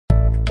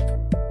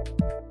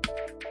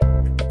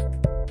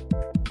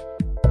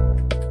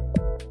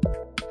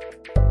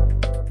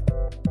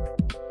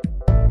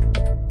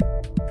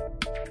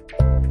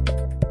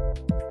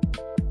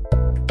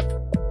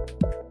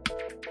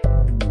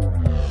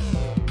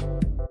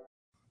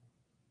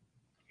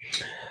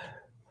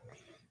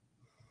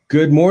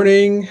Good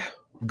morning,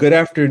 good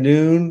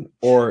afternoon,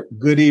 or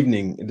good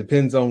evening. It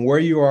depends on where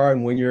you are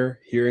and when you're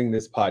hearing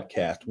this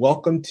podcast.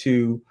 Welcome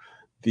to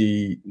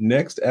the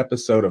next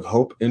episode of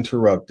Hope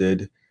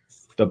Interrupted,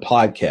 the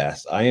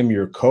podcast. I am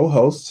your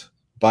co-host,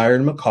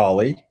 Byron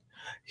McCauley,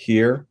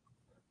 here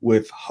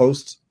with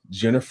host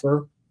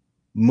Jennifer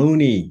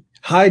Mooney.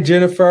 Hi,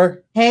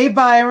 Jennifer. Hey,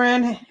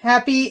 Byron.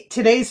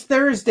 Today's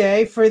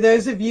Thursday. For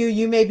those of you,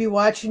 you may be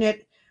watching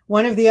it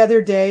one of the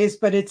other days,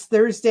 but it's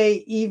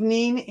Thursday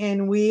evening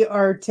and we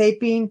are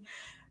taping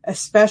a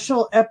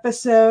special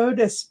episode,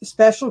 a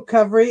special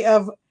coverage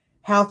of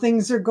how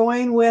things are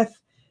going with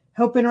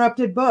Hope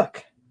Interrupted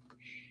book.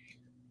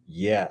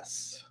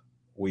 Yes,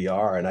 we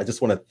are. And I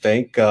just want to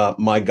thank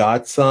my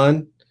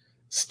godson,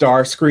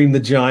 Starscream the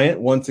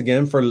Giant, once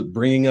again for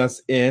bringing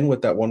us in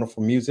with that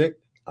wonderful music.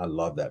 I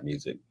love that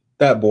music.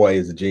 That boy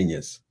is a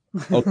genius.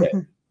 Okay,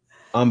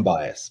 I'm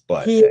biased,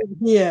 but He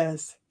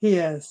is.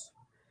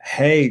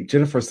 Hey,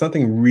 Jennifer,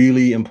 something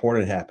really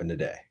important happened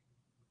today.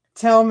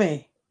 Tell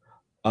me.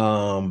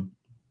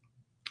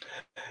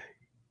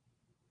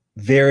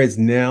 There is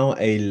now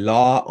a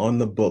law on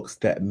the books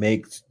that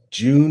makes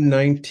June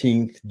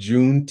 19th,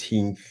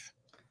 Juneteenth,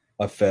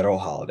 a federal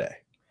holiday.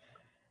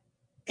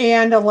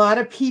 And a lot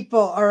of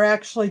people are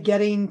actually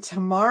getting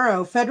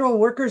tomorrow. Federal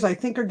workers, I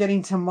think, are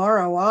getting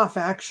tomorrow off,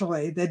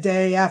 actually, the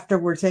day after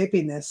we're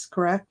taping this,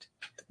 correct?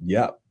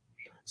 Yep.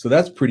 So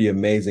that's pretty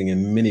amazing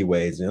in many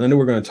ways. And I know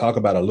we're going to talk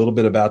about a little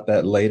bit about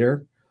that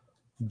later,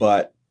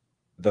 but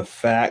the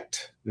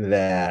fact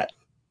that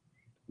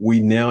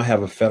we now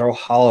have a federal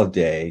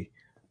holiday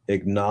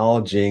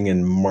acknowledging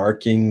and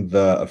marking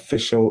the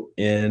official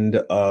end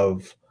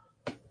of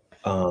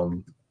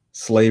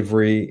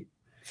slavery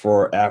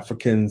for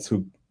Africans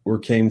who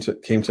came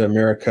to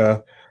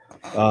America,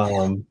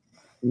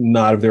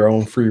 not of their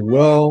own free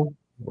will,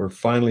 were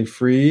finally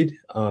freed.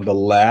 The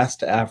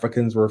last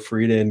Africans were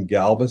freed in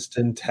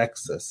Galveston,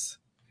 Texas,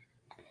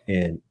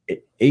 in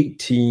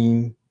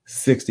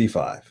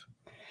 1865.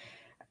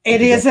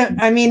 It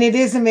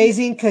is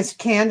amazing because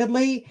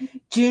candidly,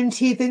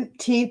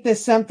 Juneteenth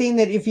is something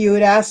that if you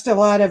had asked a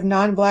lot of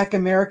non-Black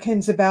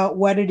Americans about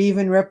what it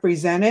even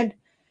represented,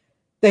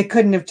 they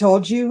couldn't have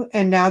told you.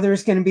 And now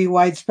there's going to be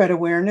widespread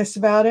awareness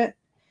about it.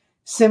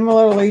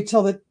 Similarly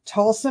to the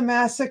Tulsa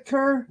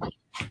massacre,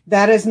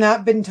 that has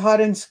not been taught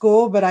in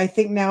school, but I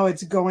think now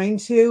it's going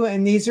to.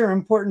 And these are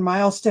important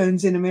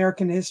milestones in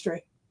American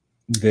history.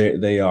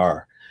 They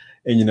are.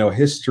 And, you know,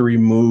 history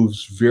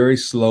moves very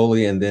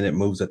slowly and then it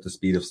moves at the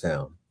speed of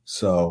sound.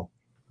 So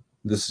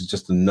this is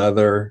just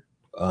another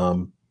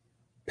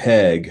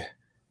peg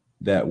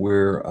that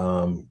we're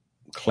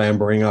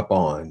clambering up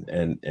on.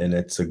 And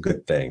it's a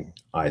good thing,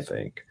 I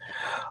think.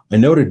 I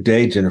know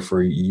today,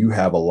 Jennifer, you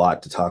have a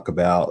lot to talk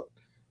about.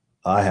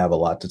 I have a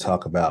lot to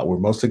talk about. We're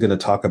mostly going to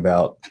talk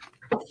about,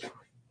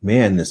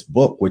 this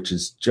book, which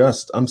is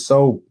just, I'm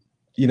so,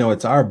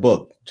 it's our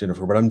book,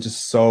 Jennifer, but I'm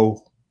just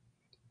so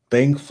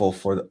thankful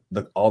for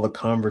all the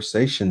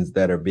conversations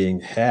that are being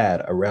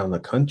had around the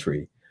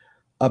country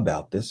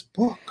about this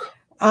book.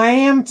 I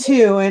am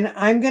too. And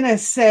I'm going to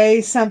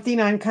say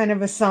something on kind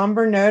of a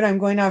somber note. I'm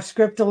going off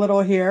script a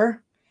little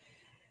here.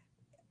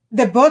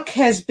 The book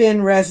has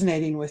been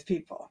resonating with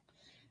people.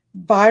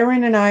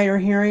 Byron and I are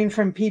hearing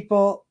from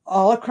people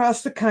all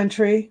across the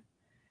country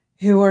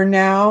who are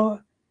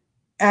now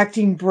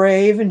acting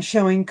brave and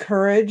showing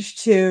courage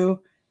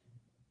to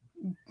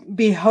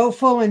be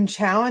hopeful in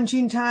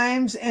challenging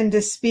times and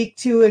to speak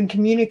to and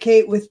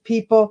communicate with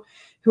people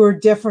who are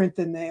different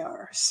than they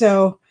are.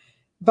 So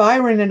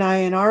Byron and I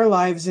in our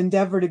lives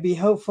endeavor to be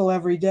hopeful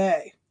every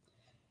day.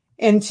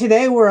 And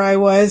today where I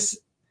was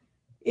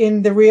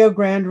in the Rio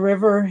Grande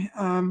River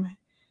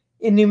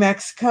in New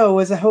Mexico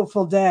was a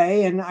hopeful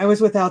day. And I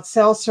was without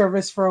cell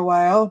service for a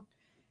while.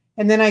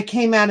 And then I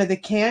came out of the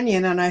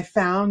canyon and I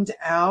found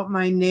out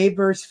my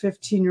neighbor's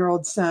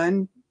 15-year-old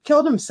son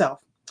killed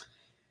himself.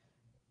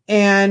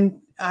 And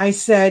I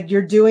said,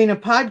 "You're doing a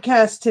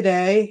podcast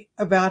today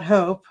about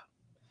hope."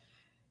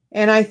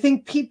 And I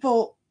think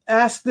people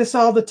ask this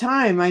all the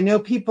time. I know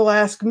people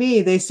ask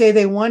me, they say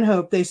they want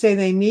hope. They say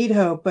they need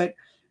hope, but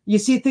you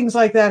see things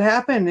like that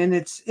happen and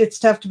it's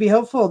tough to be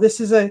hopeful.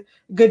 This is a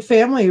good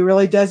family who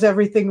really does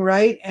everything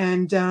right.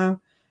 And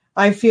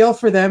I feel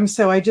for them.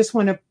 So I just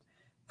want to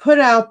put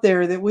out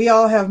there that we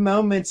all have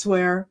moments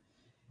where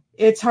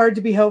it's hard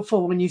to be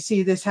hopeful when you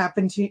see this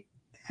happening to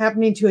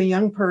a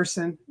young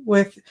person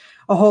with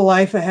a whole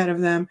life ahead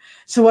of them.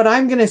 So what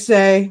I'm going to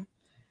say,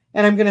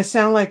 and I'm going to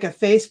sound like a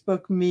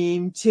Facebook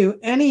meme to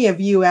any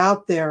of you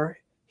out there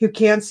who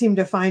can't seem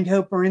to find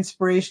hope or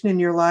inspiration in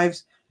your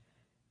lives,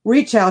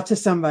 reach out to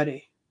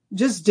somebody.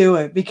 Just do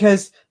it,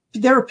 because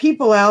there are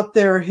people out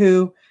there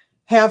who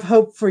have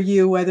hope for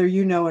you, whether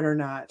you know it or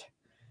not.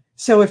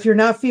 So if you're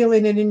not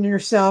feeling it in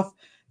yourself,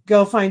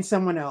 go find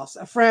someone else,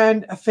 a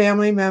friend, a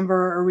family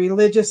member, a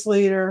religious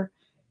leader,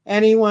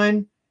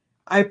 anyone.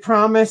 I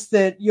promise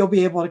that you'll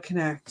be able to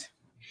connect.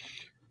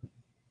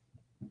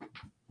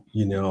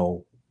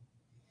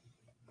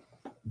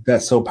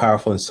 That's so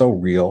powerful and so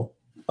real.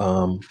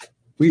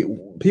 we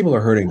people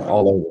are hurting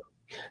all over.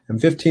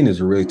 And 15 is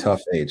a really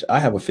tough age. I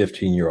have a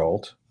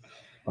 15-year-old.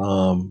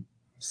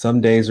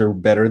 Some days are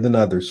better than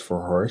others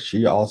for her.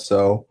 She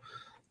also,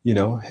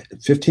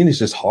 15 is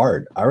just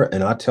hard.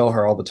 And I tell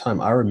her all the time,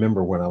 I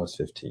remember when I was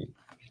 15.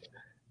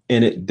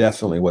 And it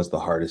definitely was the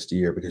hardest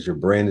year because your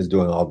brain is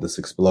doing all this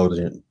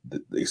explosion,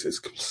 it's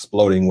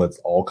exploding with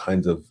all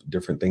kinds of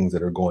different things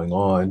that are going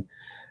on.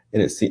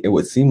 And it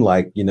would seem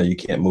like, you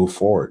can't move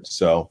forward.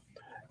 So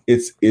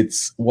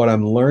it's what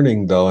I'm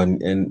learning though.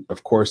 And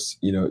of course,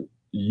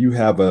 you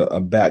have a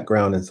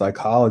background in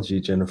psychology,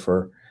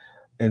 Jennifer.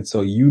 And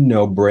so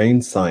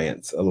brain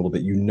science a little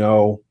bit,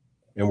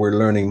 and we're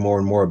learning more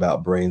and more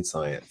about brain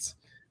science.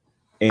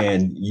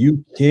 And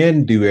you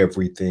can do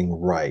everything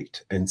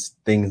right, and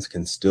things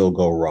can still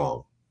go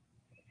wrong.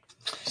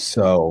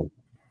 So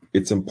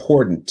it's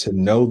important to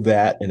know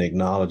that and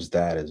acknowledge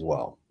that as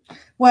well.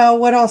 Well,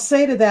 what I'll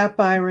say to that,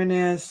 Byron,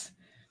 is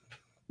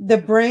the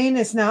brain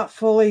is not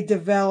fully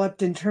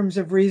developed in terms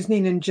of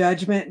reasoning and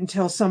judgment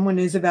until someone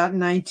is about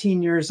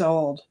 19 years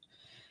old.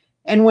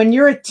 And when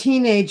you're a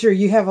teenager,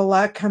 you have a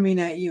lot coming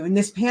at you. And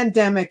this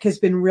pandemic has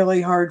been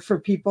really hard for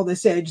people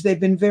this age. They've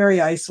been very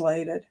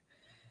isolated.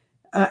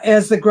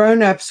 As the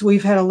grown-ups,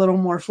 we've had a little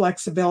more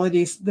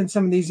flexibility than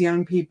some of these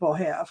young people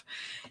have.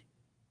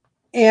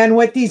 And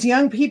what these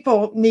young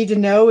people need to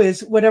know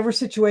is whatever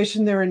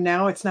situation they're in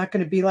now, it's not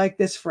going to be like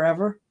this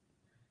forever.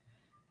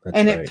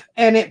 That's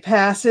right. It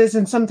passes.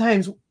 And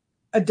sometimes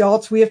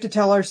adults, we have to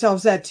tell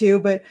ourselves that too,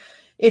 but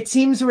it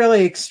seems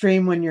really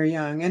extreme when you're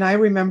young. And I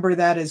remember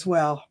that as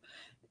well.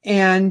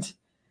 And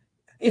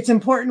it's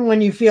important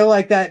when you feel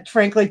like that,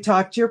 frankly,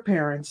 talk to your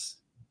parents.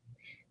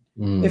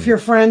 If your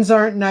friends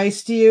aren't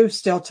nice to you,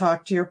 still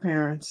talk to your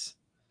parents.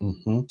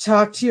 Mm-hmm.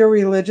 Talk to your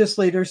religious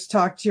leaders,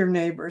 talk to your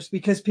neighbors,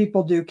 because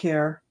people do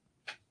care.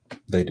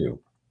 They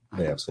do.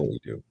 They absolutely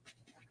do.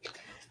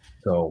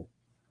 So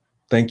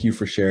thank you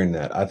for sharing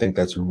that. I think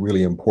that's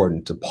really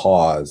important to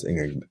pause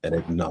and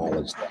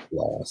acknowledge that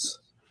loss.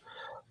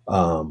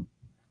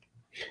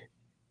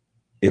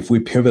 If we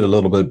pivot a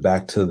little bit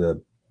back to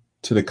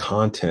the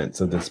contents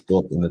of this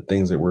book and the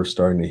things that we're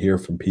starting to hear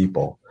from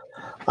people,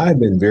 I've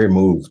been very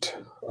moved.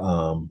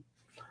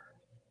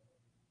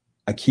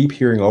 I keep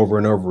hearing over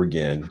and over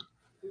again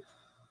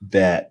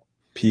that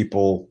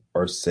people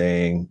are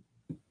saying,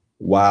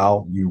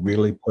 wow, you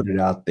really put it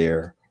out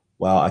there.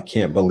 Wow, I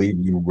can't believe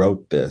you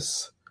wrote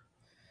this.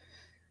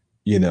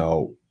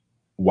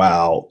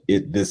 Wow,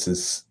 this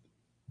is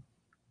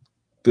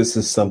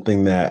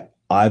something that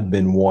I've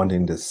been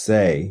wanting to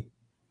say.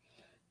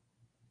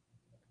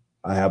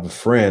 I have a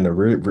friend, a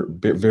very,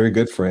 very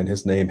good friend.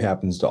 His name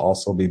happens to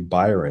also be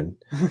Byron,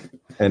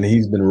 and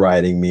he's been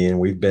writing me, and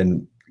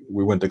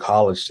we went to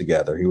college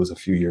together. He was a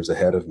few years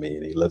ahead of me,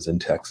 and he lives in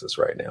Texas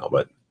right now.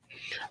 But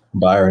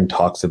Byron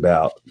talks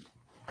about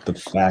the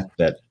fact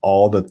that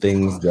all the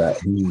things that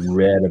he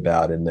read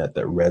about in that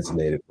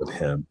resonated with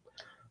him,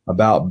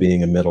 about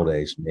being a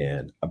middle-aged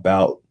man,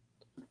 about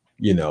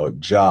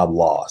job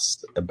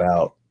loss,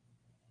 about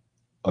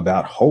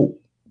hope,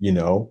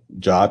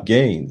 job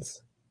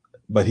gains.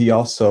 But he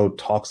also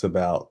talks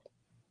about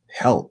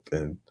health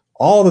and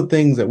all the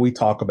things that we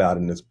talk about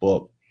in this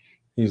book.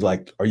 He's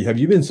like, have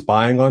you been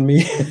spying on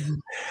me?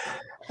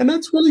 And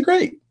that's really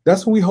great.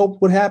 That's what we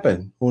hoped would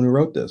happen when we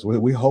wrote this.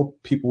 We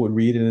hope people would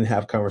read it and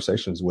have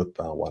conversations with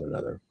one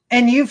another.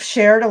 And you've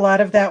shared a lot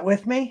of that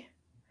with me,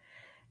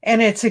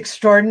 and it's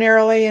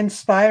extraordinarily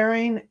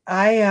inspiring.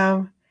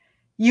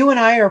 You and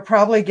I are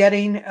probably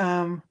getting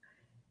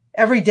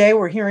every day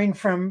we're hearing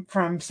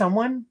from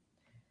someone,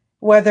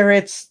 whether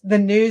it's the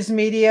news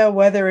media,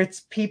 whether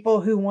it's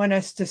people who want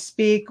us to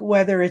speak,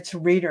 whether it's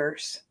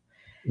readers.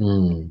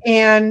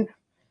 And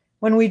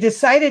when we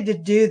decided to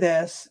do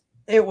this,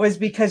 it was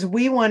because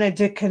we wanted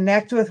to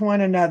connect with one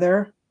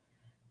another.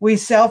 We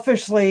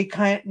selfishly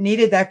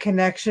needed that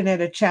connection at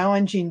a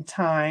challenging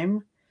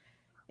time.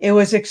 It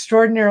was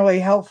extraordinarily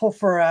helpful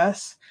for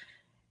us.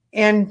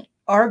 And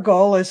our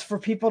goal is for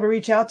people to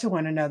reach out to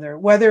one another,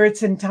 whether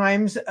it's in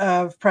times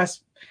of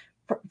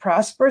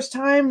prosperous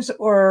times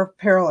or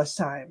perilous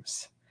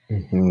times.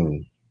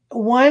 Mm-hmm.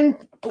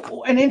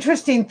 An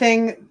interesting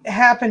thing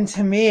happened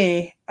to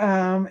me,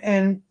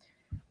 and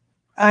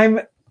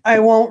I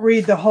won't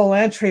read the whole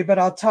entry, but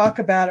I'll talk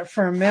about it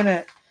for a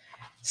minute.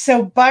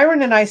 So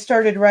Byron and I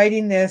started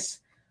writing this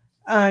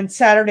on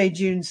Saturday,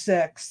 June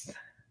 6th,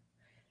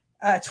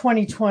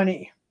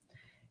 2020.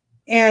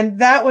 And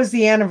that was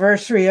the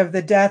anniversary of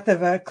the death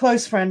of a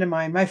close friend of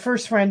mine, my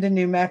first friend in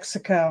New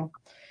Mexico.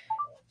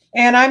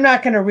 And I'm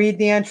not going to read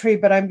the entry,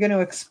 but I'm going to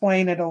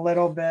explain it a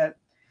little bit.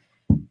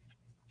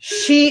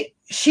 She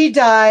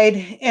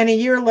died, and a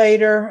year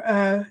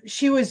later,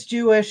 she was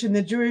Jewish, and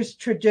the Jewish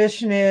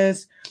tradition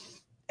is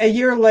a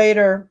year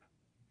later,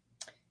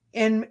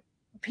 in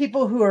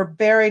people who are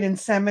buried in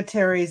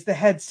cemeteries, the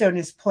headstone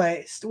is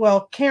placed.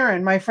 Well,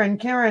 Karen, my friend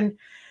Karen,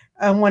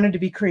 wanted to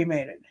be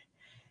cremated,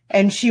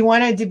 and she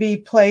wanted to be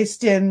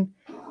placed in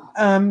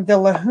the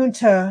La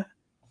Junta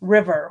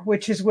River,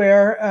 which is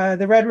where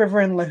the Red River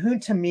and La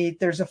Junta meet.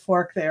 There's a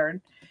fork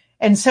there.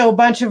 And so a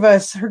bunch of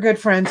us, her good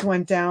friends,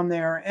 went down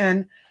there.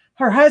 And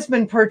her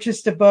husband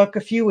purchased a book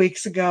a few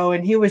weeks ago,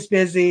 and he was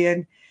busy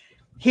and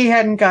he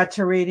hadn't got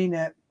to reading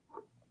it.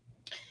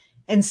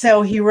 And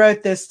so he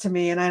wrote this to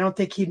me, and I don't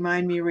think he'd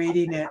mind me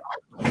reading it.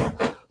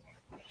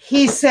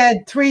 He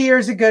said, 3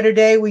 years ago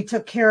today, we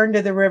took Karen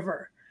to the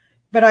river.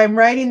 But I'm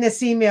writing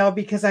this email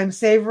because I'm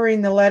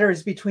savoring the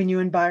letters between you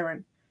and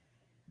Byron.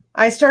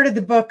 I started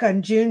the book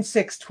on June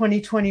 6,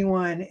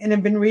 2021, and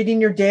have been reading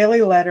your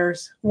daily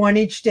letters, one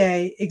each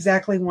day,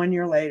 exactly 1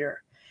 year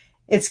later.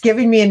 It's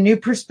giving me a new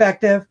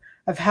perspective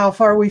of how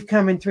far we've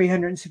come in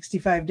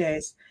 365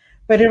 days.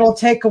 But it'll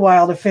take a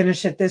while to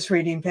finish at this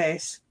reading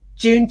pace.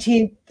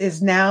 Juneteenth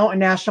is now a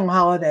national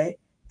holiday!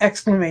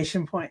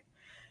 Exclamation point.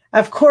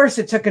 Of course,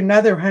 it took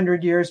another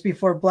 100 years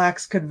before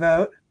Blacks could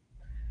vote.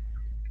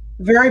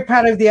 Very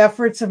proud of the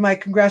efforts of my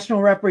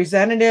congressional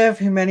representative,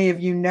 who many of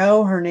you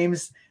know. Her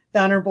name's the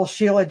Honorable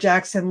Sheila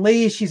Jackson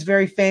Lee. She's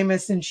very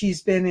famous, and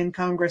she's been in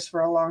Congress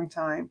for a long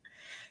time.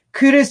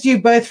 Kudos to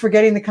you both for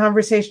getting the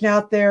conversation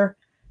out there.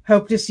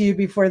 Hope to see you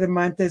before the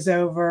month is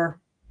over.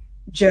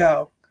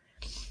 Joe.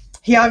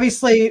 He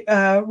obviously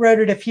wrote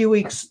it a few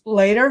weeks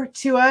later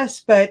to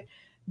us, but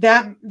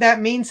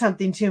that means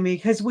something to me,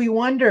 because we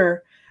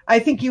wonder, I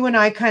think you and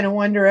I kind of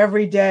wonder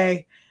every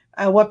day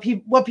what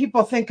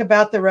people think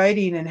about the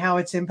writing and how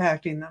it's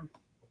impacting them.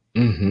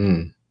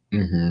 Mm-hmm.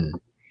 Mm-hmm.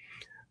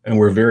 And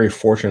we're very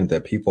fortunate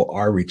that people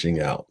are reaching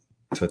out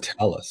to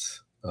tell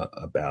us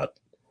about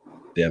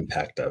the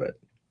impact of it.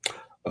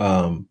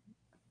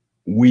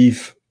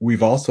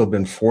 We've also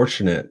been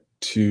fortunate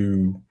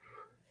to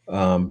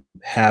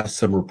have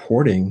some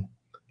reporting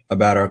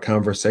about our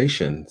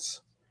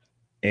conversations.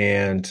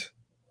 And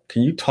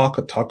can you talk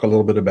a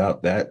little bit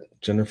about that,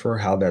 Jennifer,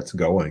 how that's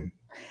going?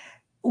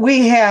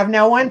 We have.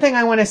 Now, one thing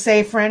I want to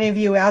say for any of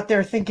you out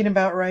there thinking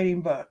about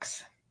writing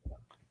books,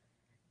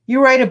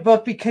 you write a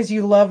book because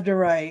you love to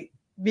write,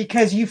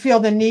 because you feel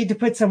the need to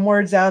put some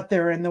words out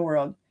there in the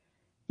world.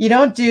 You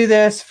don't do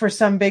this for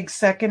some big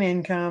second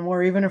income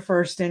or even a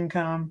first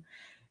income.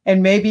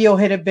 And maybe you'll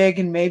hit it big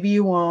and maybe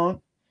you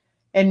won't.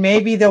 And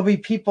maybe there'll be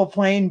people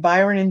playing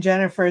Byron and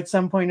Jennifer at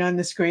some point on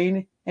the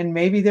screen, and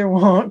maybe there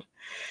won't.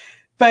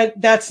 But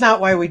that's not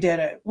why we did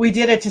it. We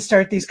did it to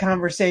start these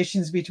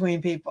conversations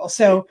between people.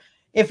 So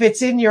if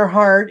it's in your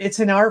heart, it's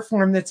an art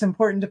form that's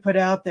important to put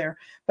out there.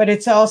 But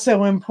it's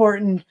also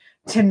important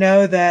to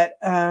know that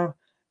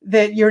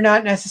that you're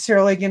not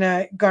necessarily going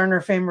to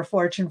garner fame or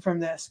fortune from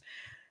this.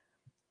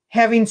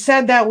 Having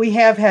said that, we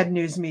have had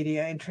news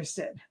media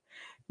interested.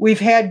 We've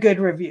had good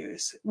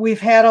reviews.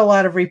 We've had a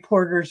lot of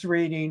reporters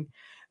reading.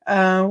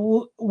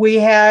 We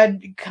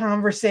had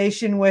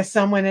conversation with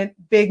someone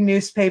at big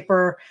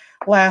newspaper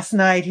last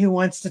night who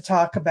wants to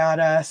talk about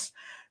us.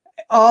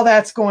 All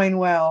that's going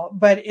well,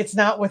 but it's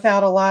not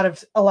without a lot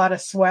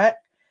of sweat.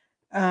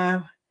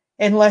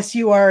 Unless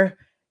you are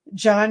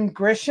John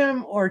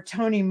Grisham or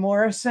Toni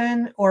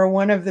Morrison or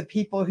one of the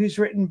people who's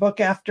written book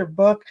after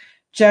book,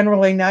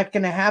 generally not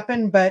going to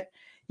happen. But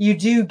you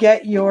do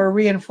get your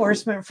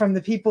reinforcement from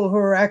the people who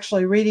are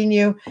actually reading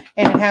you.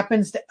 And it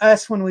happens to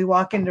us when we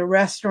walk into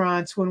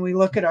restaurants, when we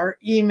look at our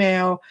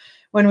email,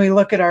 when we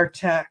look at our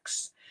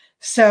texts.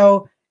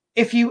 So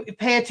if you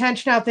pay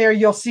attention out there,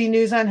 you'll see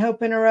News on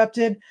Hope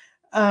Interrupted.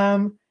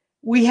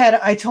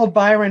 I told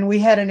Byron, we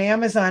had an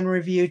Amazon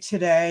review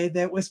today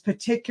that was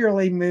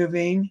particularly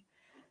moving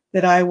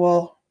that I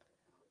will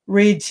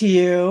read to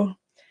you.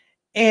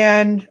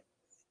 And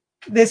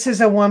this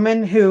is a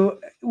woman who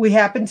we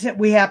happen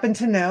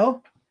to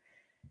know,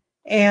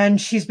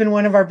 and she's been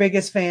one of our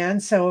biggest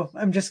fans. So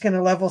I'm just going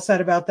to level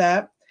set about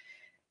that.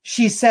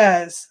 She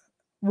says,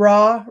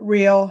 raw,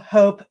 real,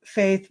 hope,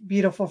 faith,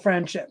 beautiful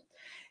friendship.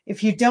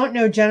 If you don't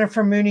know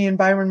Jennifer Mooney and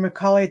Byron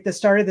McCauley at the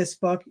start of this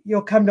book,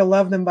 you'll come to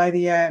love them by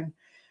the end.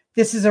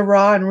 This is a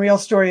raw and real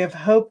story of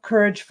hope,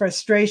 courage,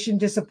 frustration,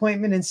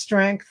 disappointment, and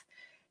strength,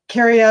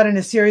 carried out in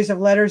a series of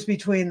letters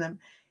between them.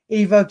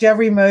 It evoked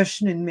every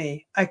emotion in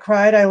me. I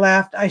cried, I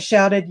laughed, I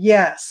shouted,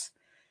 yes,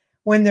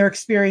 when their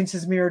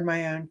experiences mirrored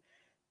my own.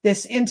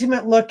 This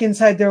intimate look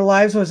inside their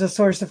lives was a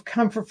source of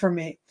comfort for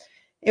me.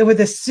 It was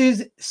a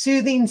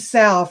soothing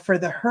salve for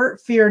the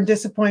hurt, fear, and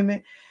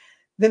disappointment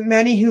that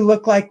many who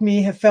look like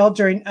me have felt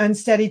during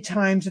unsteady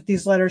times that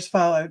these letters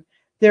followed.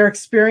 Their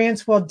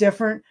experience, while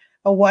different,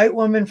 a white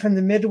woman from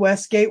the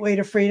Midwest gateway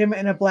to freedom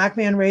and a black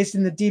man raised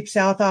in the Deep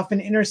South, often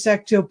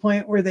intersect to a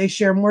point where they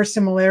share more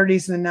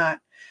similarities than not.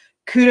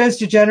 Kudos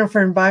to Jennifer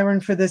and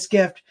Byron for this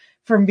gift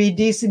from Be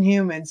Decent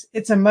Humans.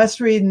 It's a must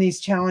read in these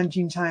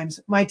challenging times.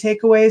 My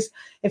takeaways: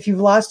 if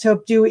you've lost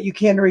hope, do what you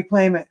can to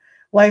reclaim it.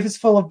 Life is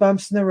full of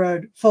bumps in the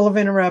road, full of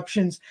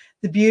interruptions.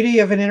 The beauty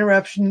of an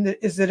interruption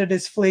is that it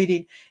is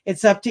fleeting.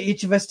 It's up to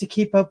each of us to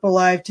keep hope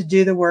alive, to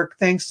do the work.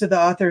 Thanks to the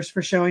authors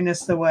for showing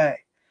us the way.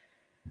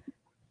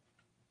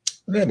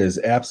 That is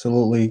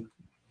absolutely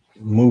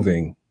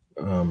moving.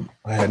 I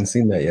hadn't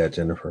seen that yet,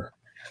 Jennifer.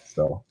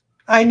 So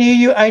I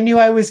knew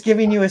I was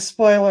giving you a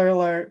spoiler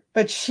alert,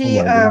 but she's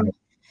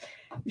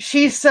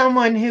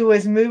someone who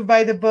was moved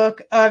by the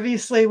book.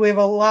 Obviously, we have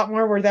a lot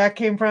more where that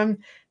came from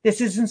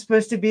This isn't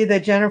supposed to be the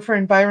Jennifer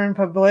and Byron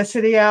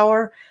publicity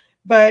hour,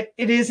 but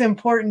it is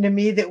important to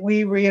me that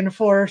we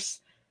reinforce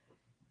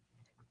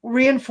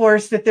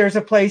that there's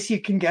a place you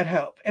can get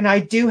hope. And I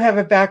do have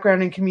a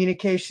background in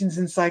communications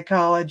and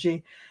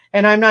psychology,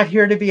 and I'm not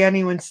here to be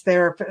anyone's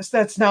therapist.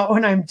 That's not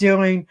what I'm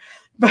doing.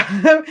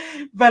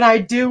 But I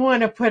do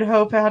want to put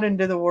hope out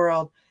into the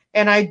world.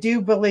 And I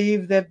do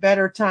believe that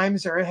better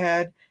times are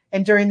ahead.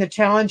 And during the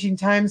challenging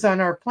times on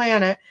our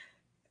planet,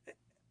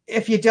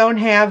 if you don't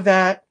have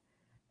that,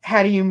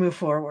 how do you move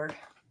forward?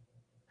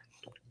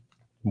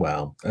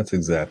 Wow, that's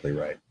exactly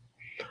right.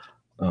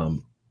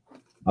 Um,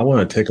 I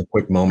want to take a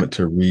quick moment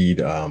to read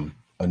a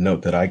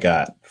note that I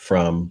got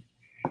from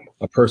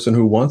a person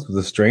who once was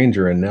a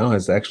stranger and now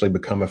has actually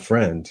become a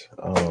friend.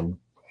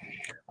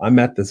 I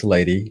met this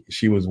lady.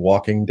 She was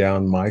walking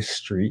down my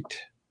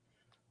street.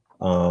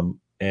 And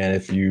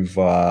if you've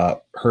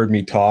heard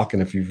me talk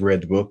and if you've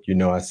read the book, you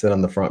know I sit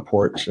on the front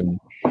porch, and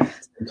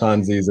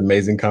sometimes these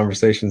amazing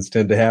conversations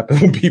tend to happen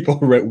when people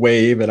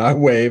wave and I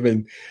wave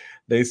and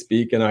they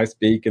speak and I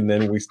speak, and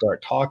then we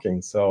start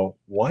talking. So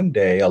one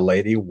day a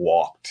lady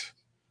walked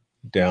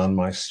down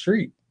my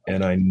street,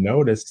 and I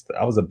noticed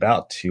I was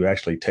about to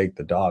actually take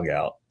the dog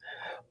out,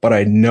 but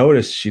I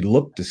noticed she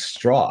looked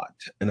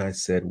distraught. And I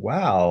said,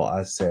 wow,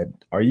 I said,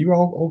 are you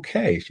all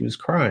okay? She was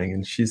crying.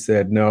 And she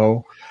said,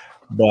 no,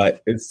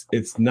 but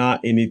it's not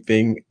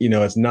anything,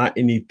 it's not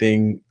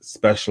anything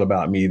special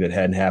about me that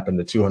hadn't happened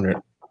to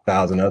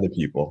 200,000 other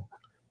people.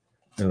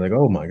 And I'm like,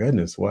 oh my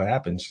goodness, what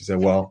happened? She said,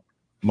 well,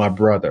 my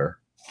brother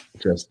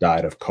just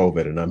died of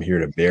COVID and I'm here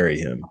to bury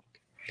him.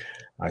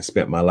 I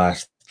spent my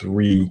last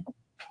three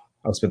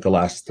I spent the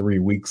last 3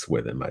 weeks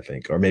with him, I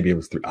think, or maybe it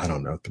was three. I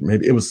don't know.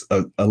 Maybe it was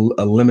a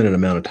limited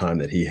amount of time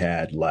that he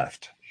had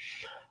left.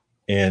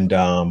 And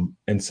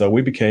so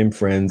we became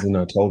friends, and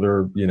I told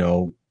her,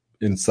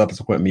 in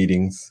subsequent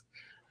meetings,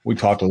 we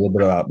talked a little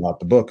bit about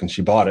the book, and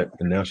she bought it,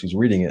 and now she's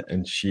reading it.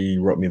 And she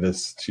wrote me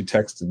this. She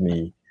texted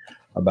me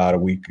about a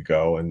week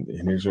ago, and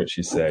here's what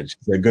she said. She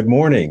said, "Good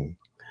morning.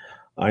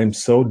 I am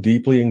so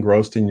deeply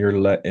engrossed in your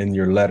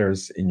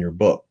letters in your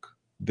book,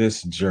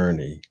 This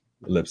Journey,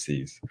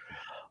 ellipses.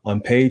 On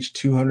page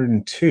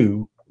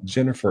 202,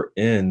 Jennifer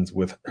ends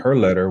with her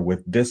letter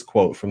with this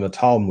quote from the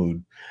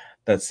Talmud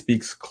that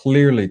speaks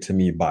clearly to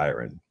me,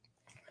 Byron.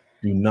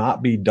 Do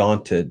not be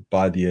daunted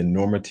by the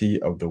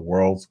enormity of the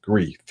world's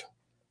grief.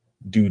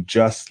 Do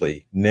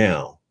justly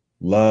now.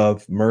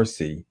 Love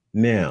mercy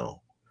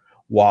now.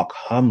 Walk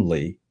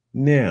humbly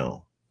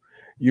now.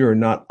 You are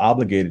not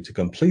obligated to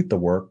complete the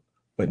work,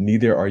 but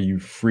neither are you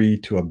free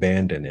to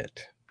abandon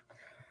it."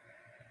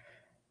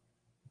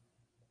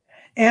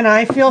 And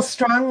I feel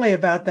strongly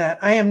about that.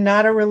 I am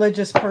not a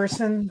religious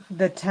person.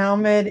 The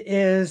Talmud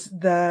is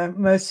the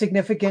most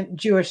significant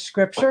Jewish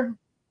scripture.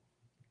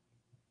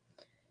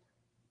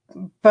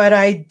 But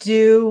I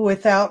do,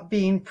 without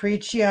being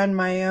preachy on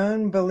my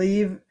own,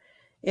 believe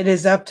it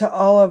is up to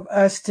all of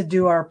us to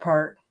do our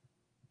part.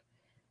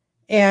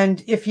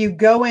 And if you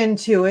go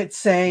into it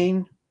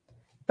saying,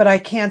 but I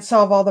can't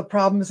solve all the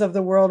problems of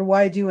the world,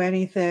 why do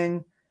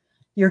anything?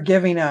 You're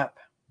giving up.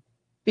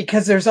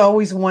 Because there's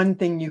always one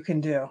thing you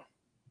can do.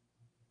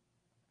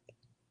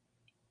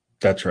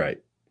 That's right.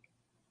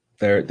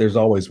 There's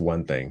always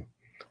one thing.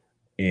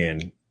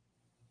 And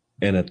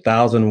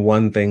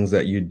 1,001 things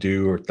that you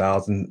do, or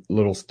 1,000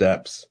 little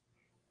steps,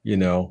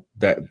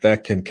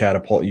 that can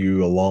catapult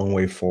you a long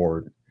way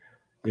forward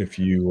if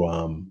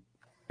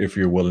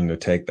you're willing to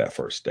take that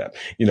first step.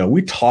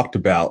 We talked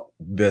about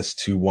this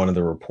to one of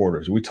the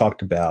reporters. We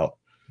talked about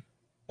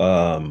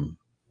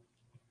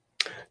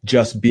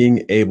just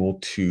being able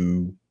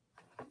to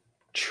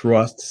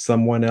trust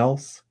someone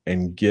else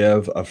and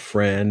give a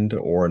friend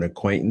or an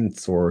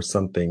acquaintance or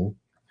something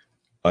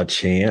a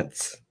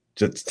chance.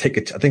 Just I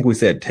think we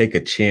said take a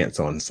chance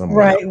on someone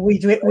else. Right.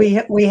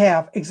 We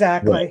have.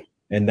 Exactly. Right.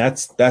 And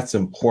that's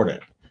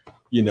important.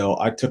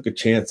 I took a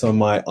chance on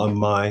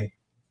my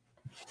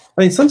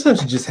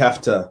sometimes you just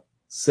have to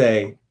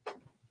say,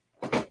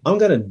 I'm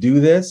going to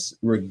do this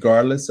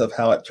regardless of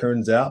how it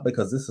turns out,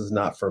 because this is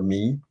not for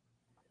me.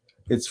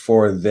 It's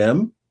for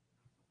them.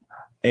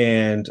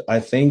 And I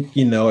think,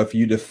 if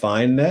you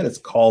define that, it's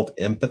called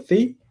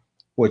empathy,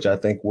 which I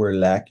think we're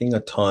lacking a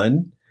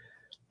ton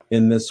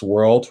in this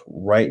world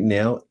right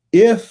now.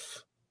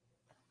 If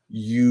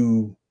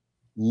you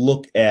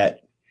look at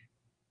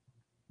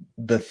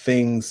the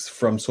things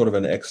from sort of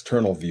an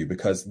external view,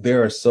 because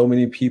there are so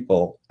many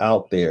people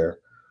out there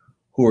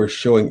who are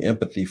showing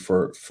empathy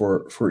for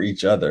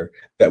each other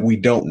that we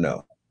don't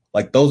know.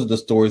 Like, those are the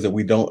stories that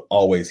we don't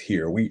always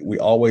hear. We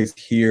always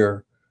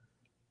hear,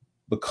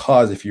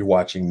 because if you're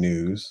watching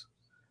news,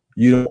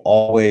 you don't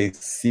always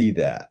see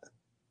that.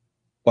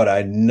 But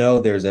I know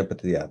there's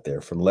empathy out there,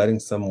 from letting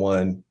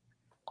someone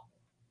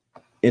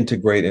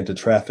integrate into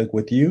traffic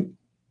with you,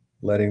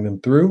 letting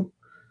them through,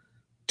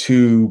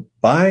 to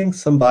buying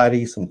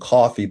somebody some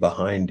coffee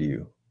behind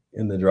you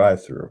in the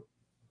drive-through.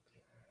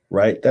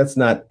 Right? That's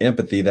not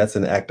empathy, that's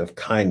an act of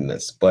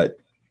kindness, but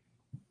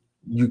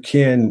you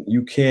can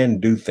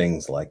do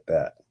things like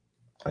that,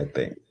 I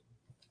think.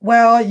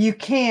 Well, you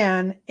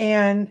can.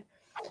 And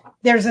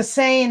there's a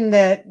saying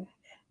that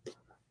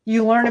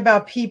you learn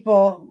about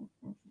people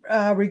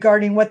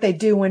regarding what they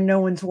do when no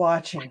one's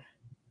watching.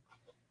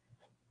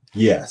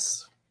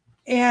 Yes.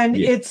 And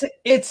Yeah.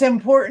 it's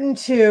important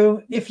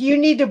to, if you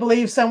need to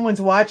believe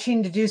someone's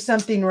watching to do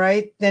something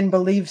right, then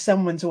believe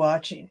someone's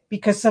watching,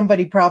 because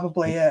somebody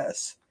probably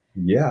is.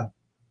 Yeah.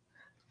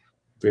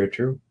 Very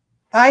true.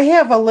 I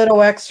have a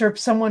little excerpt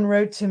someone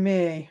wrote to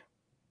me.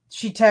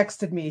 She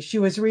texted me. She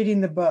was reading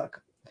the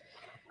book.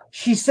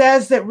 She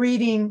says that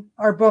reading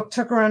our book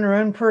took her on her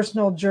own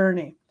personal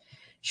journey.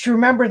 She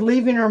remembered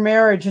leaving her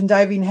marriage and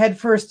diving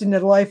headfirst into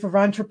the life of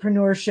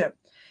entrepreneurship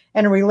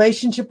and a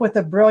relationship with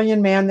a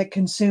brilliant man that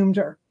consumed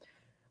her.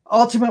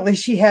 Ultimately,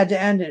 she had to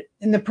end it.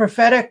 In the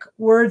prophetic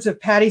words of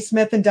Patti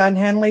Smith and Don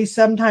Henley,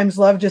 sometimes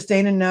love just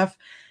ain't enough.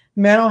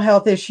 Mental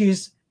health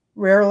issues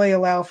rarely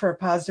allow for a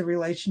positive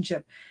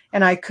relationship,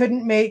 and I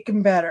couldn't make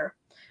them better.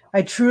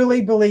 I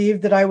truly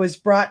believe that I was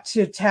brought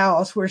to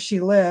Taos, where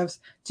she lives,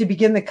 to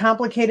begin the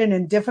complicated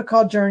and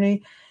difficult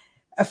journey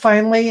of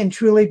finally and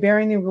truly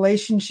bearing the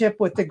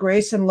relationship with the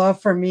grace and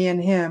love for me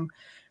and him.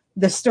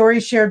 The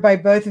stories shared by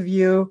both of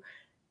you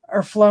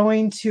are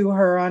flowing to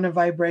her on a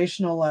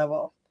vibrational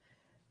level.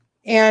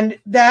 And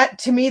that,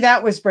 to me,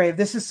 that was brave.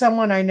 This is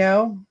someone I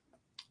know.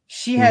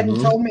 She hadn't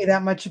Mm-hmm. told me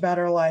that much about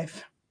her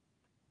life.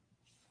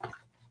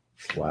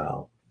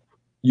 Wow.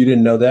 You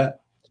didn't know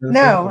that, Jennifer,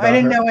 No, I about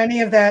didn't her? know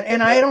any of that.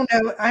 And I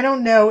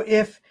don't know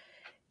if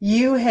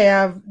you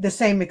have the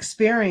same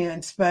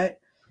experience, but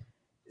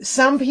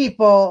some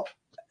people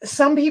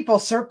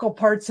circle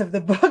parts of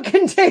the book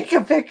and take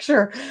a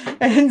picture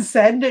and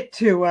send it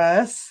to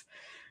us,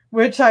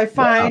 which I Wow.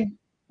 find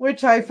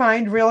which I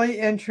find really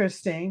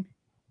interesting.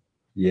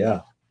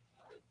 Yeah.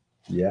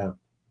 Yeah.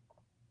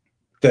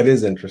 That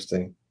is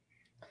interesting.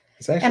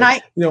 It's And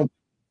actually,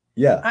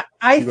 yeah.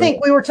 I You go ahead.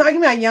 think we were talking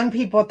about young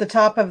people at the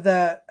top of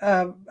the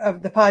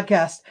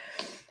podcast.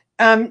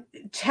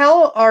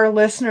 Tell our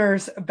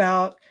listeners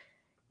about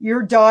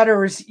your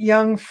daughter's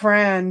young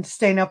friend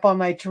staying up all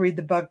night to read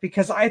the book,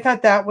 because I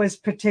thought that was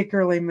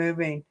particularly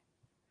moving.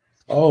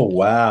 Oh,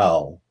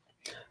 wow.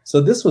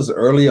 So this was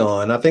early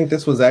on. I think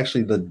this was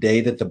actually the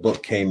day that the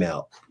book came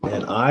out.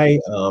 And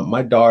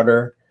my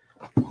daughter,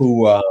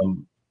 who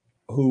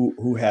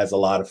who has a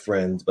lot of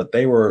friends, but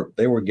they were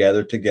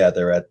gathered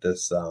together at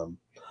this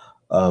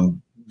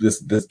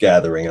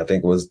gathering. I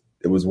think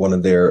it was one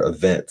of their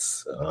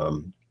events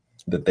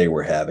that they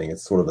were having.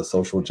 It's sort of a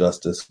social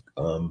justice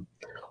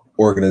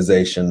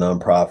organization,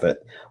 nonprofit.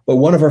 But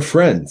one of her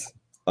friends,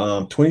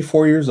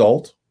 24 years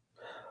old.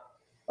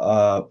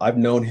 I've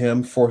known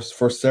him for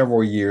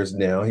several years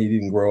now. He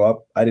didn't grow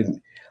up. I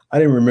didn't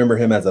remember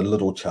him as a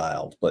little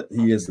child, but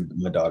he is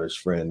my daughter's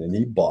friend, and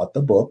he bought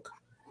the book,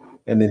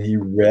 and then he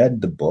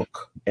read the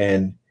book,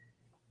 and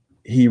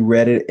he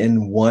read it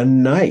in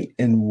one night,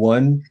 in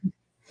one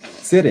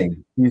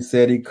sitting. He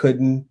said he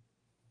couldn't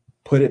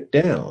put it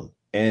down,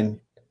 and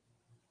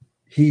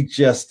he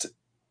just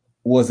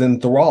was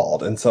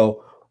enthralled. And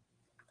so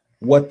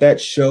what that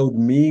showed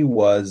me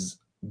was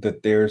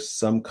that there's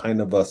some kind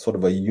of a sort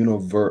of a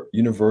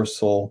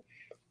universal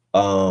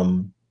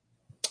um,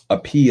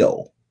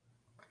 appeal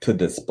to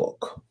this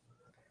book.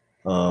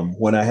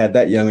 When I had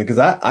that young, because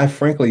I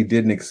frankly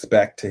didn't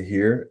expect to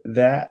hear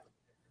that,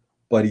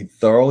 but he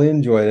thoroughly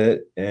enjoyed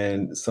it.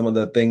 And some of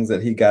the things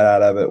that he got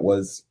out of it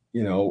was,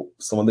 I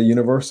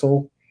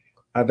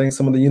think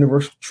some of the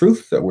universal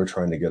truth that we're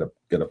trying to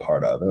get a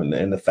part of,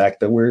 and the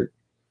fact that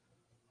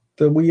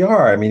we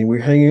are. I mean,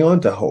 we're hanging on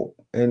to hope.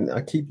 And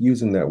I keep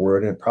using that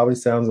word, and it probably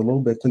sounds a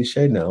little bit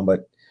cliche now,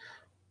 but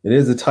it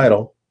is the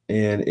title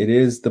and it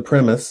is the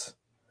premise.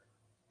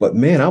 But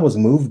man, I was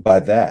moved by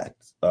that,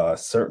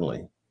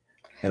 certainly.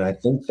 And I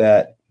think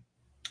that,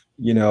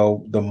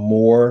 the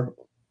more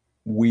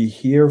we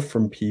hear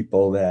from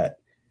people that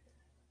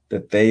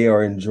they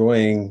are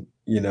enjoying,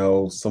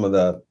 some of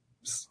the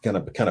kind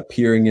of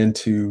peering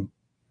into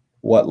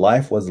what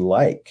life was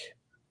like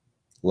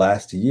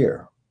last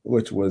year,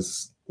 which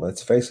was,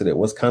 let's face it, it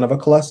was kind of a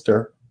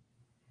cluster,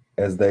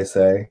 as they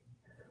say.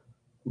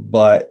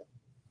 But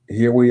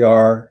here we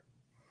are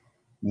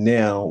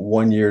now,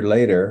 1 year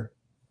later.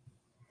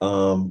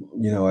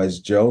 As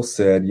Joe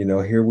said,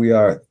 here we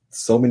are,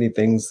 so many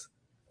things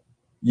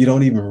you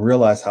don't even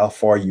realize how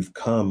far you've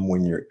come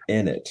when you're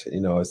in it.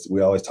 As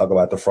we always talk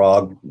about the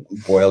frog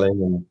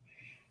boiling and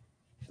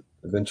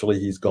eventually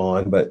he's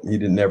gone, but he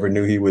didn't never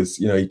knew he was,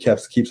 he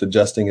keeps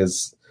adjusting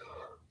his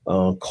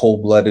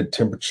cold-blooded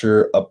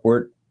temperature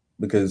upward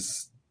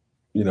because,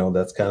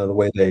 that's kind of the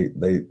way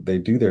they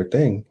do their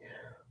thing.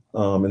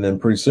 And then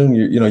pretty soon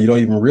you don't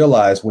even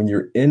realize when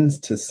you're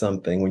into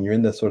something, when you're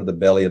in the sort of the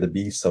belly of the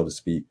beast, so to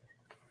speak,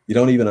 you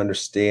don't even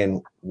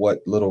understand what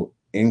little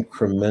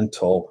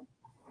incremental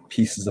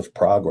pieces of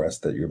progress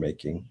that you're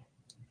making,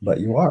 but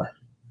you are.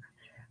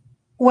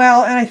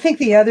 Well, and I think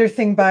the other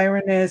thing,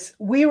 Byron, is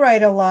we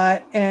write a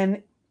lot,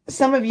 and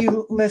some of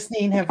you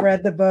listening have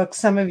read the book,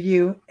 some of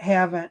you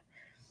haven't.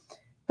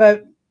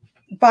 But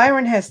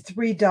Byron has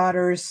 3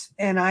 daughters,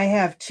 and I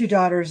have 2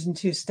 daughters and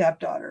 2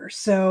 stepdaughters.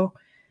 So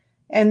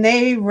and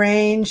they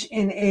range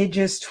in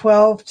ages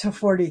 12 to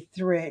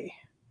 43.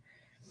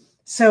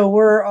 So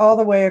we're all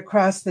the way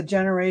across the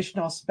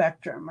generational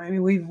spectrum. I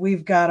mean,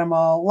 we've got them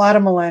all, a lot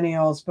of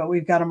millennials, but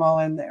we've got them all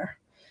in there.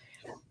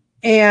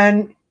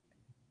 And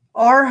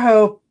our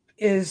hope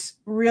is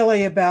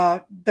really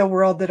about the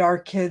world that our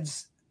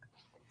kids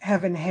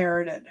have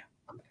inherited.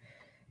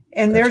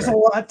 And That's there's right. a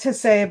lot to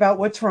say about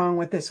what's wrong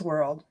with this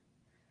world.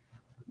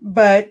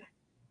 But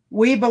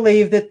we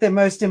believe that the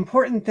most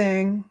important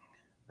thing,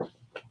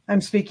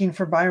 I'm speaking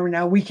for Byron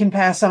now, we can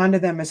pass on to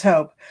them is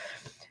hope.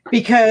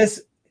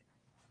 Because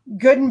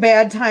good and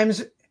bad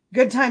times,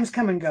 good times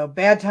come and go,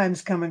 bad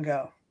times come and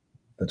go.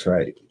 That's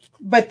right.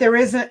 But there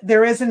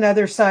is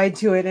another side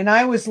to it. And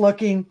I was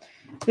looking,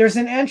 there's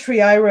an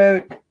entry I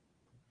wrote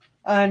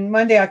on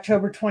Monday,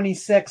 October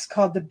 26th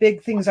called The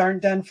Big Things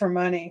Aren't Done for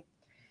Money.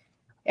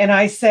 And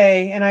I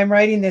say, and I'm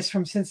writing this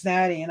from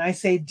Cincinnati, and I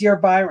say, Dear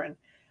Byron,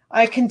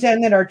 I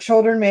contend that our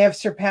children may have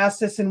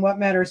surpassed us in what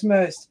matters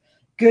most: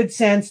 good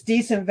sense,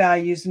 decent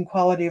values, and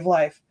quality of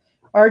life.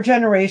 Our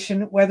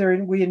generation, whether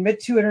we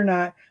admit to it or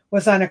not,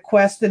 was on a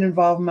quest that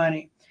involved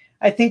money.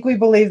 I think we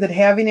believe that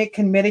having it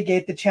can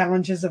mitigate the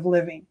challenges of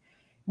living.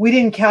 We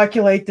didn't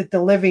calculate that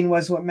the living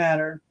was what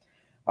mattered.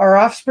 Our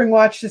offspring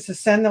watched us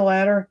ascend the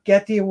ladder,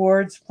 get the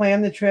awards,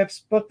 plan the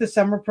trips, book the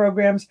summer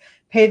programs,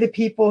 pay the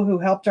people who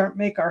helped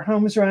make our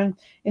homes run.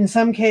 In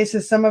some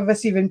cases, some of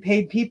us even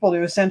paid people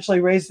to essentially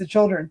raise the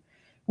children.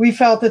 We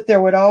felt that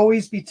there would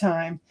always be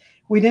time.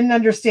 We didn't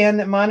understand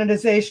that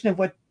monetization of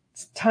what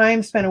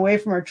time spent away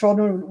from our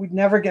children we'd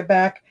never get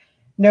back.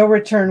 No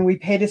return. We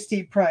paid a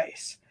steep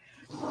price.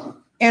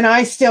 And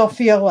I still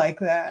feel like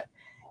that.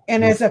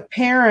 And as a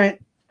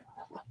parent,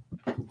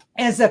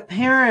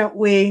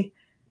 we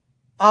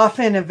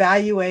often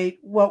evaluate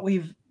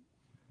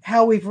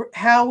how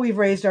we've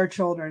raised our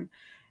children,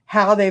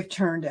 how they've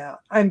turned out.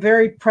 I'm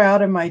very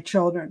proud of my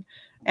children.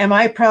 Am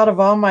I proud of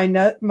all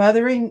my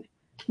mothering?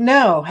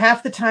 No.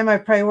 Half the time I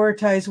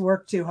prioritize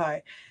work too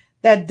high.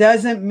 That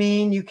doesn't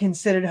mean you can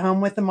sit at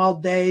home with them all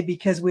day,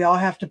 because we all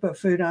have to put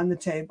food on the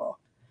table.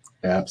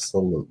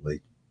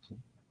 Absolutely.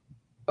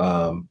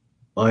 I'm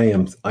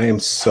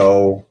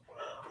so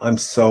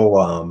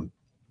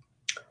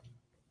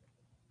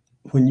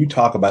when you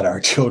talk about our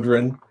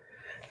children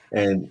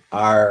and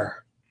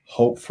our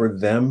hope for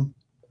them,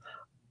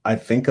 I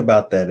think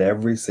about that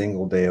every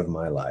single day of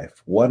my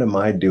life. What am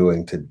I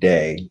doing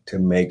today to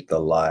make the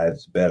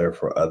lives better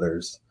for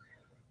others,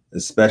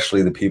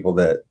 especially the people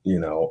that,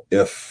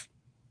 if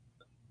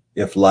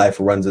life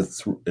runs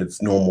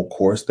its normal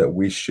course, that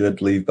we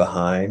should leave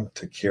behind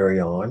to carry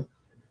on.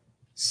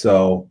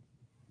 So,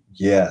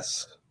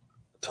 yes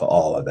to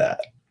all of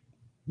that.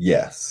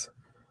 Yes.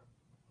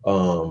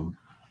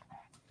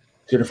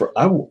 Jennifer,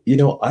 I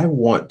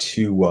want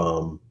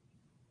to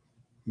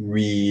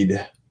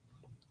read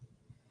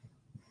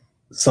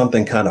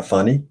something kind of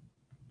funny,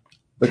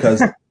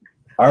 because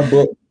our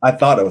book, I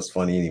thought it was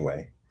funny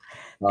anyway.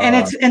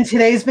 And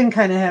today's been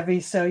kind of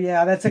heavy, so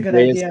yeah, that's a good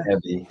Today is idea.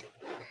 heavy.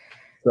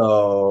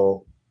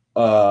 So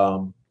I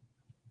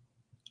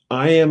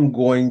am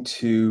going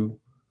to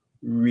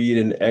read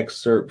an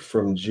excerpt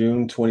from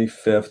June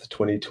 25th,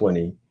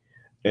 2020.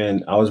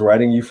 And I was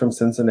writing you from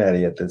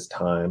Cincinnati at this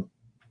time.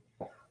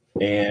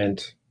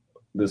 And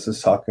this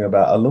is talking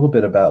about a little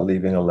bit about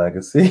leaving a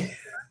legacy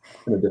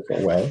in a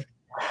different way.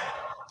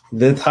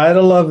 The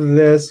title of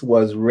this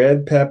was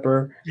Red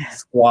Pepper,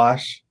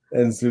 Squash,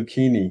 and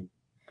Zucchini.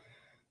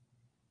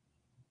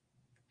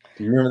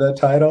 Do you remember that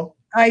title?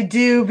 I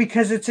do,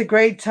 because it's a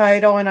great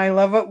title, and I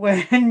love it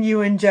when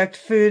you inject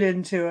food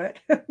into it.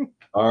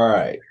 All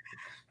right.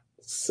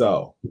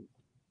 So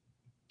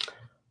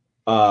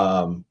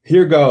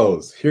here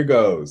goes.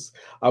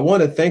 I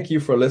want to thank you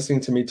for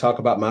listening to me talk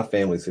about my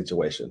family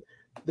situation.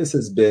 This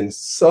has been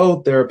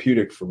so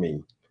therapeutic for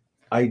me.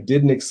 I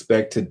didn't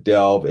expect to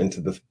delve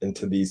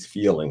into these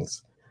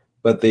feelings,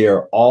 but they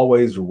are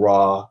always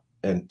raw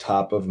and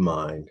top of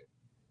mind.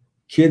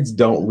 Kids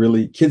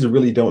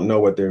really don't know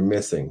what they're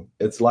missing.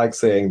 It's like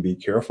saying, be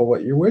careful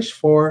what you wish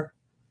for.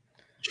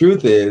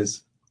 Truth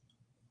is,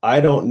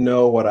 I don't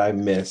know what I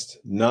missed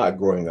not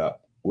growing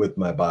up with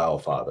my bio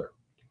father.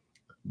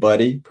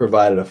 Buddy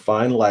provided a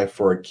fine life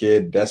for a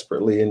kid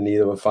desperately in need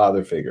of a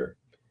father figure.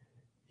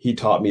 He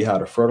taught me how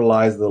to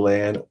fertilize the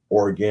land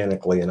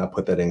organically, and I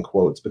put that in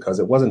quotes because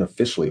it wasn't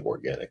officially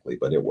organically,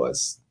 but it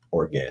was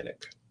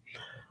organic.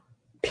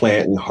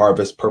 Plant and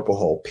harvest purple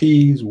hull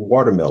peas,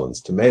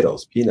 watermelons,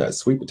 tomatoes, peanuts,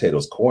 sweet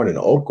potatoes, corn, and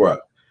okra.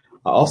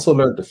 I also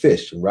learned to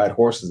fish and ride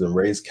horses and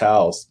raise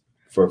cows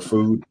for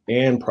food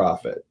and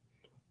profit.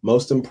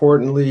 Most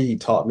importantly, he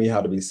taught me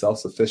how to be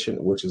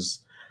self-sufficient,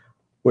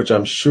 which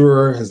I'm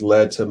sure has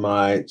led to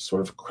my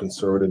sort of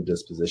conservative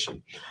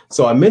disposition.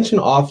 So I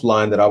mentioned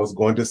offline that I was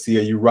going to see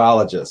a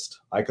urologist.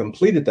 I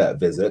completed that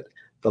visit.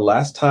 The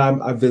last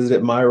time I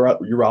visited my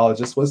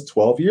urologist was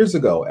 12 years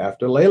ago,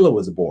 after Layla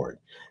was born.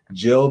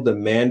 Jill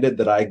demanded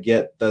that I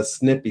get the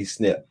snippy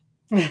snip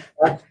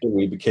after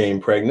we became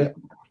pregnant,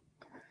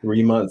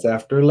 3 months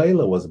after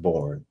Layla was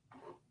born.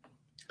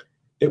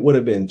 it would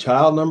have been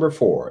child number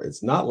 4.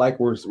 It's not like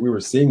we were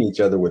seeing each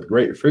other with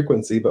great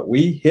frequency, but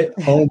we hit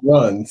home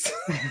runs.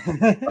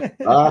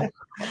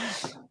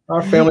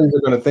 Our families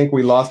are going to think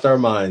we lost our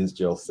minds,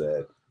 Jill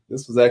said.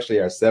 This was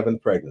actually our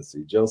 7th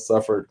pregnancy. Jill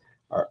suffered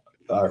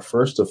our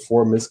first of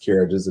 4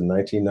 miscarriages in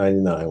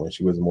 1999 when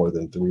she was a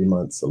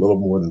little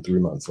more than 3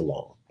 months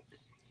along.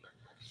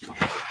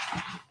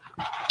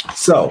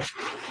 So,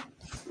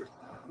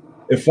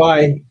 if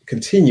I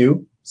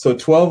continue,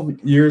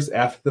 12 years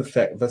after the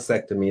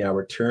vasectomy, I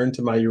returned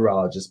to my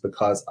urologist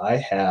because I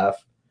have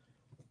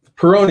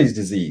Peyronie's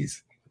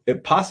disease.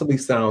 It possibly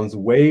sounds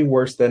way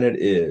worse than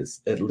it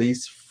is, at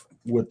least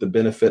with the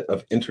benefit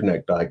of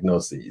internet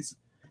diagnoses.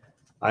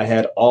 I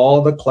had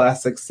all the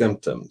classic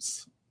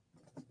symptoms.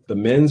 The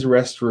men's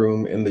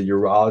restroom in the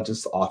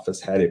urologist's office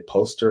had a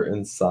poster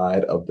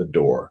inside of the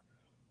door.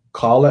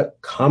 Call it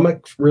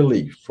comic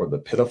relief for the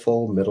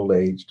pitiful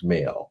middle-aged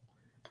male.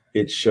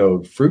 It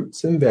showed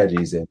fruits and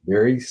veggies in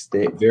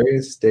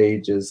various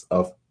stages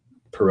of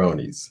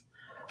Peyronie's.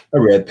 A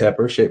red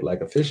pepper shaped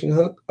like a fishing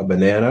hook, a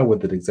banana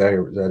with an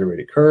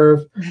exaggerated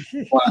curve,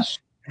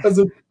 a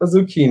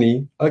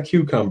zucchini, a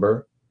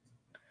cucumber,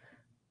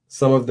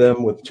 some of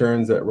them with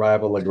turns that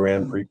rival a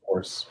Grand Prix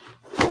course.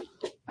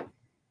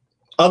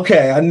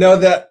 Okay, I know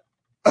that.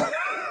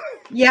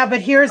 Yeah,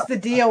 but here's the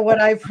deal,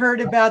 what I've heard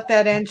about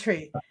that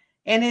entry.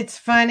 And it's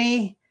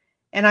funny,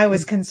 and I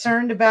was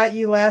concerned about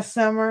you last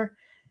summer.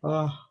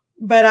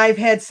 But I've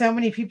had so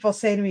many people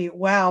say to me,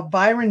 wow,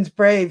 Byron's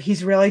brave.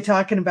 He's really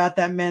talking about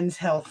that men's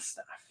health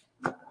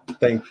stuff.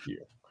 Thank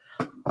you.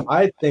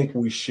 I think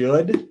we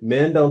should.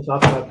 Men don't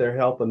talk about their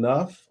health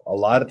enough. A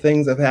lot of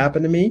things have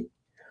happened to me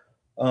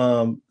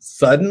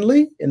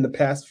suddenly in the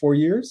past 4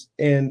 years.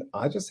 And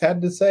I just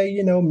had to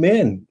say,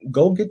 men,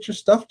 go get your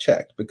stuff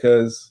checked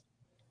because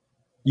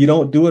you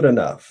don't do it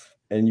enough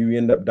and you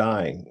end up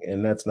dying.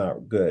 And that's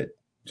not good.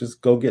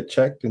 Just go get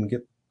checked and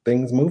get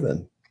things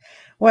moving.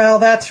 Well,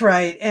 that's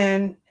right.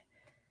 And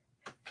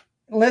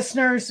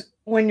listeners,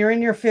 when you're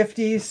in your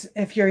 50s,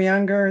 if you're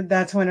younger,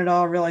 that's when it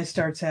all really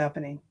starts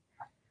happening.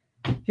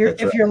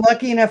 If you're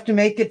lucky enough to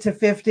make it to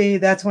 50,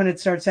 that's when it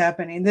starts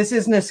happening. This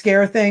isn't a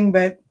scare thing,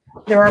 but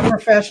there are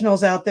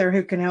professionals out there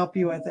who can help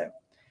you with it.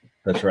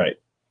 That's right.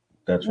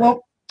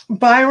 Well,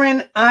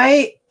 Byron,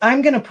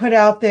 I'm going to put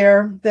out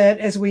there that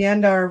as we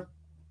end our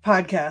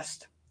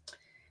podcast,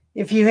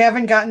 if you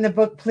haven't gotten the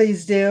book,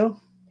 please do.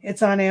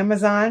 It's on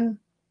Amazon.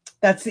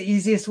 That's the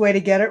easiest way to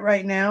get it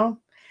right now.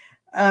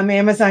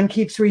 Amazon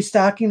keeps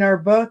restocking our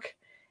book,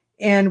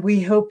 and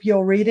we hope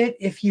you'll read it.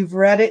 If you've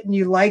read it and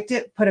you liked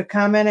it, put a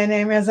comment on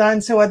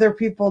Amazon so other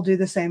people do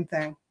the same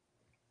thing.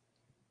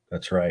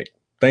 That's right.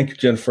 Thank you,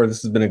 Jennifer.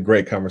 This has been a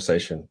great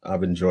conversation.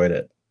 I've enjoyed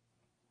it.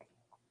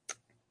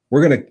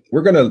 We're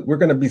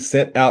gonna be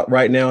sent out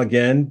right now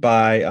again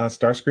by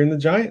Starscream the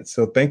Giant.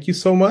 So thank you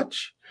so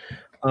much.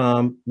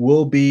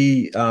 We'll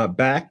be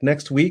back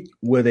next week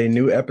with a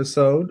new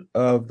episode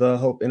of the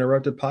Hope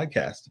Interrupted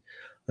podcast.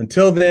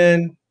 Until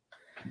then,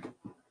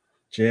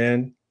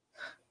 Jen,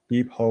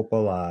 keep hope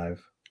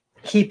alive.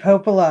 Keep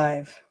hope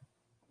alive.